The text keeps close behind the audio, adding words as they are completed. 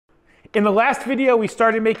In the last video, we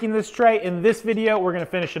started making this tray. In this video, we're gonna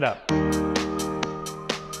finish it up.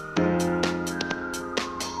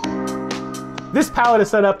 This pallet is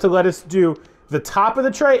set up to let us do the top of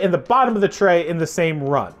the tray and the bottom of the tray in the same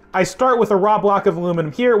run. I start with a raw block of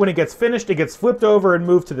aluminum here. When it gets finished, it gets flipped over and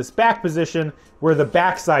moved to this back position where the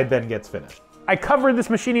back side then gets finished. I covered this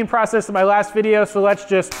machining process in my last video, so let's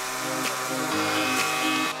just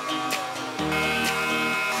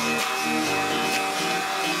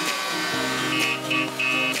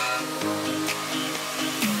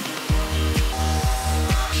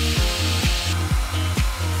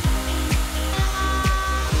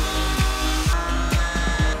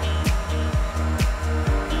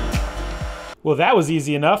well, that was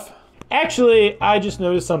easy enough. Actually, I just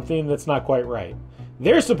noticed something that's not quite right.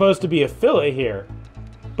 There's supposed to be a fillet here,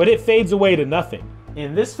 but it fades away to nothing.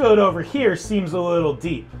 And this fillet over here seems a little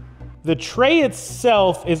deep. The tray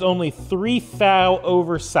itself is only 3 thou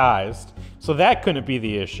oversized, so that couldn't be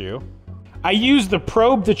the issue. I used the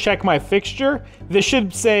probe to check my fixture. This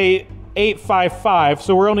should say 855,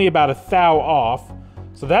 so we're only about 1 thou off,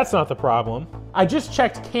 so that's not the problem. I just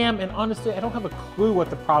checked cam, and honestly, I don't have a clue what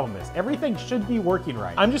the problem is. Everything should be working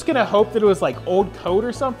right. I'm just gonna hope that it was like old code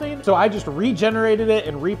or something. So I just regenerated it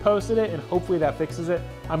and reposted it, and hopefully that fixes it.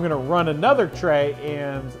 I'm gonna run another tray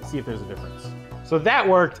and see if there's a difference. So that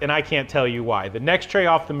worked, and I can't tell you why. The next tray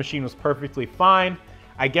off the machine was perfectly fine.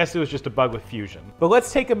 I guess it was just a bug with Fusion. But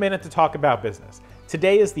let's take a minute to talk about business.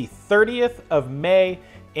 Today is the 30th of May,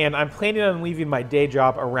 and I'm planning on leaving my day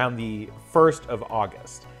job around the 1st of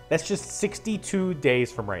August. That's just 62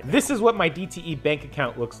 days from right now. This is what my DTE bank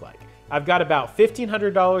account looks like. I've got about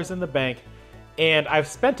 $1,500 in the bank, and I've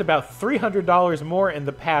spent about $300 more in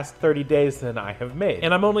the past 30 days than I have made.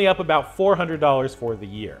 And I'm only up about $400 for the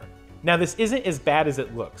year. Now, this isn't as bad as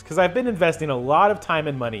it looks, because I've been investing a lot of time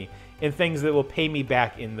and money in things that will pay me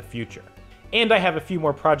back in the future. And I have a few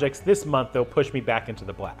more projects this month that'll push me back into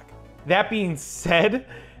the black. That being said,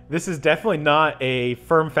 this is definitely not a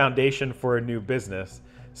firm foundation for a new business,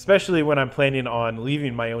 especially when I'm planning on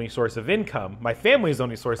leaving my only source of income, my family's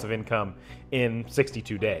only source of income, in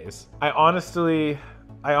 62 days. I honestly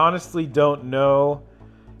don't know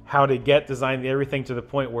how to get Design Everything to the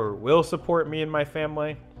point where it will support me and my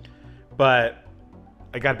family, but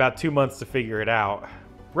I got about 2 months to figure it out.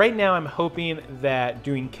 Right now, I'm hoping that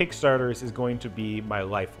doing Kickstarters is going to be my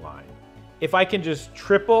lifeline. If I can just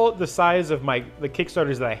triple the size of the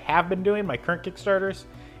Kickstarters that I have been doing, my current Kickstarters,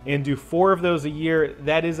 and do 4 of those a year,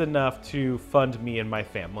 that is enough to fund me and my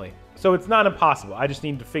family. So it's not impossible. I just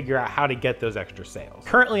need to figure out how to get those extra sales.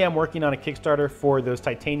 Currently, I'm working on a Kickstarter for those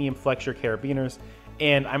titanium flexure carabiners,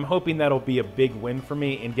 and I'm hoping that'll be a big win for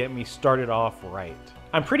me and get me started off right.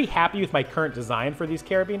 I'm pretty happy with my current design for these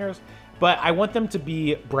carabiners, but I want them to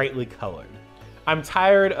be brightly colored. I'm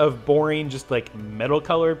tired of boring, just like metal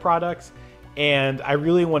colored products, and I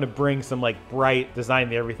really want to bring some like bright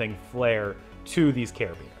Design Everything flair to these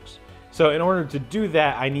carabiners. So in order to do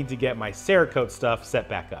that, I need to get my Cerakote stuff set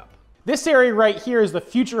back up. This area right here is the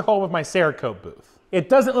future home of my Cerakote booth. It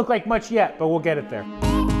doesn't look like much yet, but we'll get it there.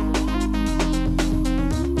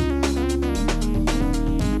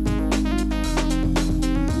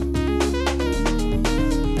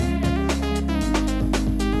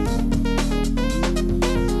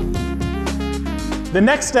 The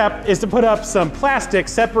next step is to put up some plastic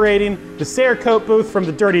separating the Cerakote booth from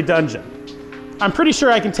the dirty dungeon. I'm pretty sure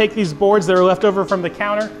I can take these boards that are left over from the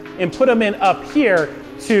counter and put them in up here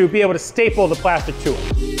to be able to staple the plastic to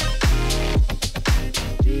them.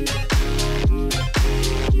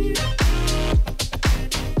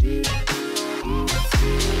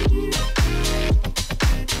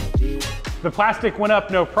 The plastic went up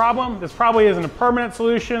no problem. This probably isn't a permanent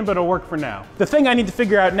solution, but it'll work for now. The thing I need to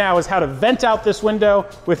figure out now is how to vent out this window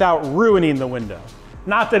without ruining the window.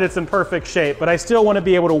 Not that it's in perfect shape, but I still want to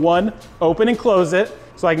be able to, 1, open and close it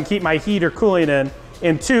so I can keep my heat or cooling in,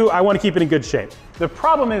 and 2, I want to keep it in good shape. The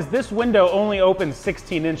problem is this window only opens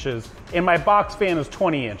 16 inches, and my box fan is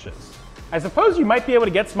 20 inches. I suppose you might be able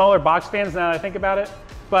to get smaller box fans now that I think about it,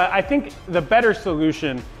 but I think the better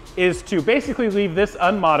solution is to basically leave this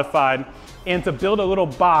unmodified and to build a little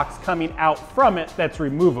box coming out from it that's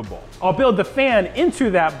removable. I'll build the fan into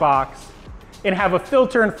that box and have a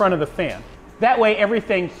filter in front of the fan. That way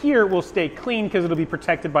everything here will stay clean because it'll be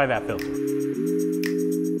protected by that filter.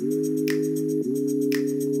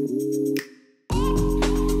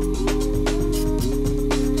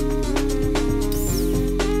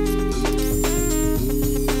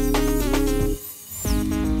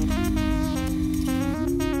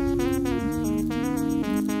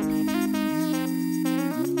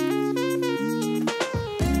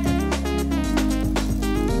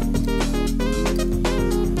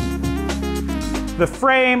 The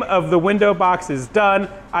frame of the window box is done.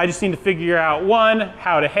 I just need to figure out 1,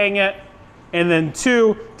 how to hang it, and then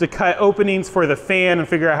 2, to cut openings for the fan and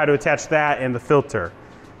figure out how to attach that and the filter.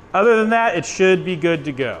 Other than that, it should be good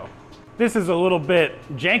to go. This is a little bit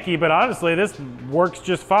janky, but honestly, this works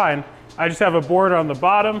just fine. I just have a board on the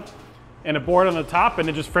bottom and a board on the top, and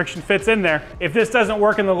it just friction fits in there. If this doesn't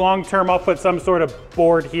work in the long term, I'll put some sort of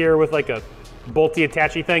board here with like a bolty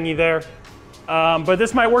attachy thingy there. But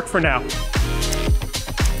this might work for now.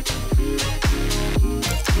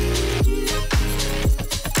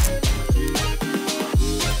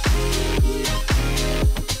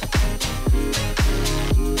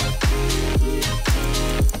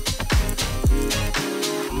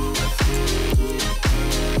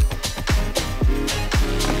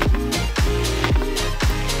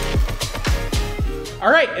 All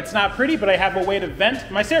right, it's not pretty, but I have a way to vent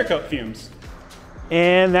my Cerakote fumes.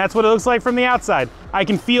 And that's what it looks like from the outside. I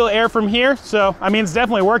can feel air from here, so I mean, it's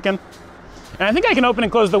definitely working. And I think I can open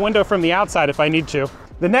and close the window from the outside if I need to.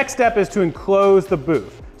 The next step is to enclose the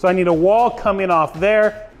booth. So I need a wall coming off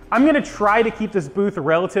there. I'm gonna try to keep this booth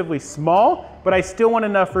relatively small, but I still want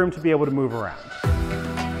enough room to be able to move around.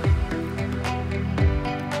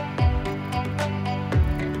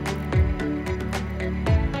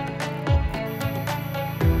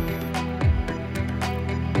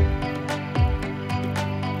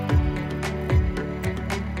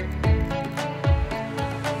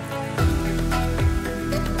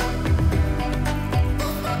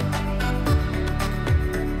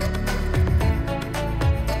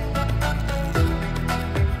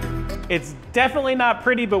 It's definitely not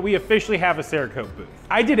pretty, but we officially have a Cerakote booth.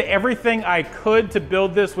 I did everything I could to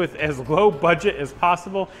build this with as low budget as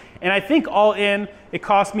possible, and I think all in, it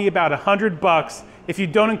cost me about $100 if you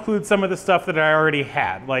don't include some of the stuff that I already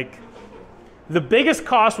had. Like, the biggest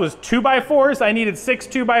cost was 2x4s. I needed 6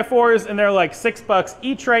 2x4s, and they're like $6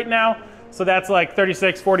 each right now, so that's like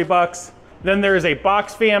 36, 40 bucks. Then there's a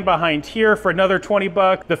box fan behind here for another 20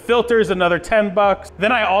 bucks. The filter's another 10 bucks.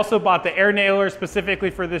 Then I also bought the air nailer specifically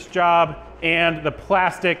for this job and the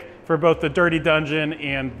plastic for both the dirty dungeon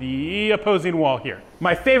and the opposing wall here.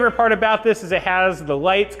 My favorite part about this is it has the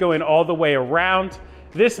lights going all the way around.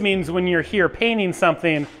 This means when you're here painting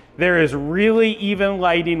something, there is really even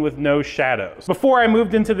lighting with no shadows. Before I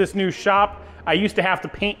moved into this new shop, I used to have to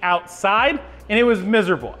paint outside, and it was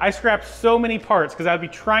miserable. I scrapped so many parts because I'd be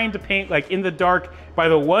trying to paint like in the dark by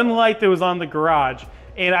the one light that was on the garage,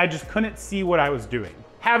 and I just couldn't see what I was doing.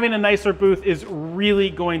 Having a nicer booth is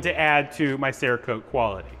really going to add to my Cerakote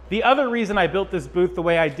quality. The other reason I built this booth the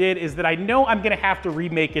way I did is that I know I'm gonna have to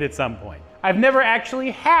remake it at some point. I've never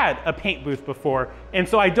actually had a paint booth before, and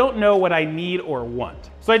so I don't know what I need or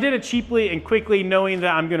want. So I did it cheaply and quickly, knowing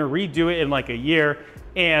that I'm gonna redo it in like a year,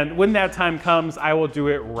 and when that time comes, I will do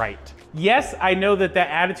it right. Yes, I know that that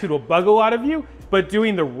attitude will bug a lot of you, but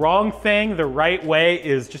doing the wrong thing the right way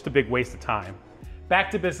is just a big waste of time.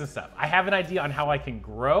 Back to business stuff. I have an idea on how I can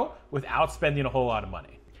grow without spending a whole lot of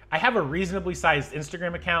money. I have a reasonably sized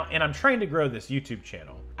Instagram account, and I'm trying to grow this YouTube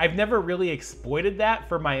channel. I've never really exploited that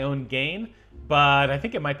for my own gain, but I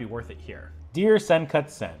think it might be worth it here. Dear Send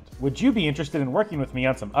Cut Send, would you be interested in working with me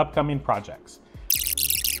on some upcoming projects?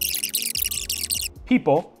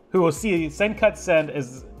 People who will see Send Cut Send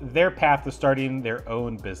as their path to starting their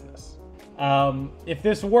own business. If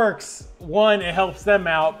this works, 1, it helps them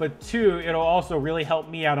out, but 2, it'll also really help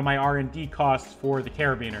me out on my R&D costs for the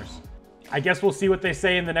carabiners. I guess we'll see what they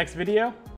say in the next video.